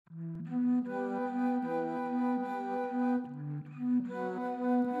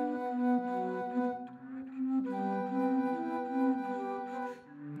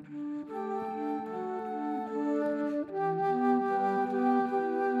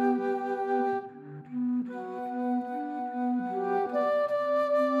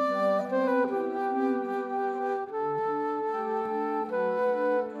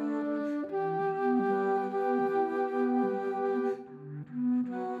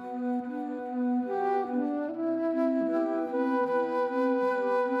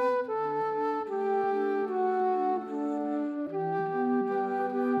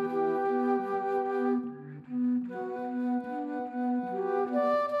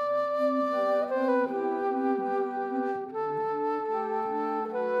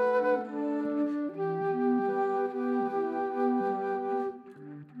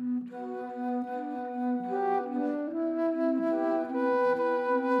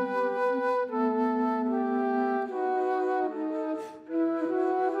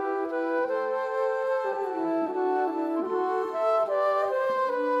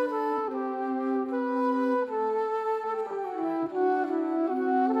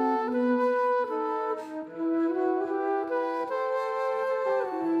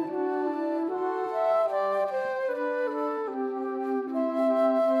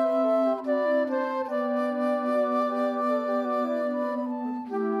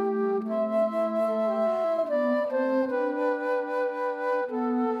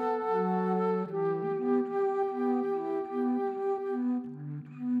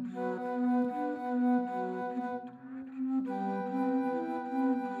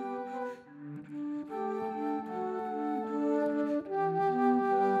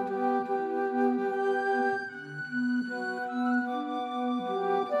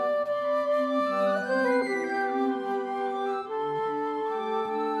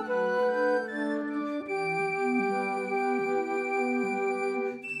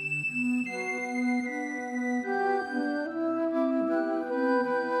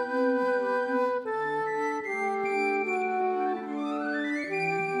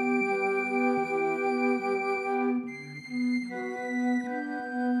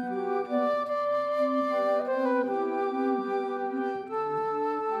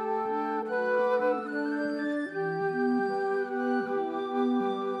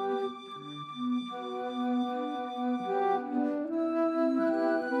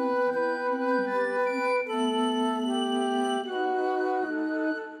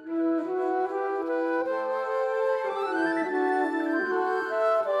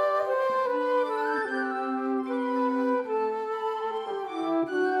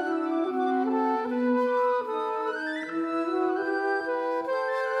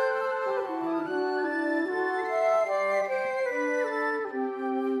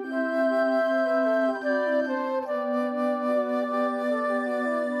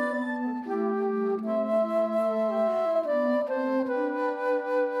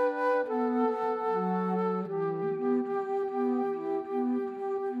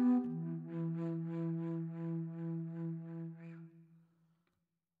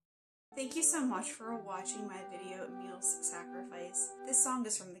you so much for watching my video, Emil's Sacrifice. This song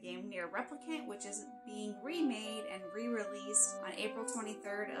is from the game NieR Replicant, which is being remade and re-released on April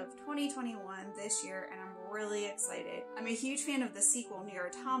 23rd of 2021 this year, and I'm really excited. I'm a huge fan of the sequel, NieR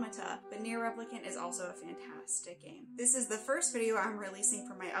Automata, but NieR Replicant is also a fantastic game. This is the first video I'm releasing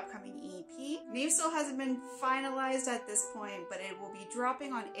for my upcoming EP. Name still hasn't been finalized at this point, but it will be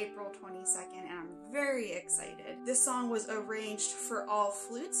dropping on April 22nd, and I'm very excited. This song was arranged for all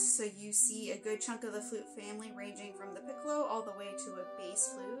flutes, so you see a good chunk of the flute family ranging from the piccolo all the way to a bass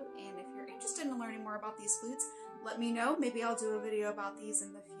flute, and if you're interested in learning more about these flutes, let me know. Maybe I'll do a video about these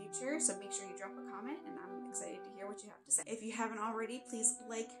in the future, so make sure you drop a comment, and I'm excited to hear what you have to say. If you haven't already, please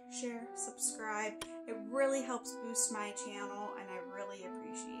like, share, subscribe. It really helps boost my channel, and I really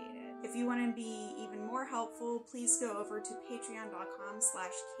appreciate it. If you want to be even more helpful, please go over to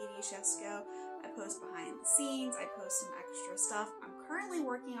patreon.com/KatieShesko. I post behind the scenes, I post some extra stuff. I'm currently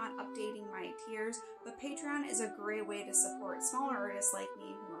working on updating my tiers, but Patreon is a great way to support smaller artists like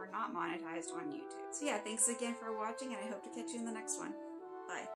me who are not monetized on YouTube. So yeah, thanks again for watching, and I hope to catch you in the next one. Bye.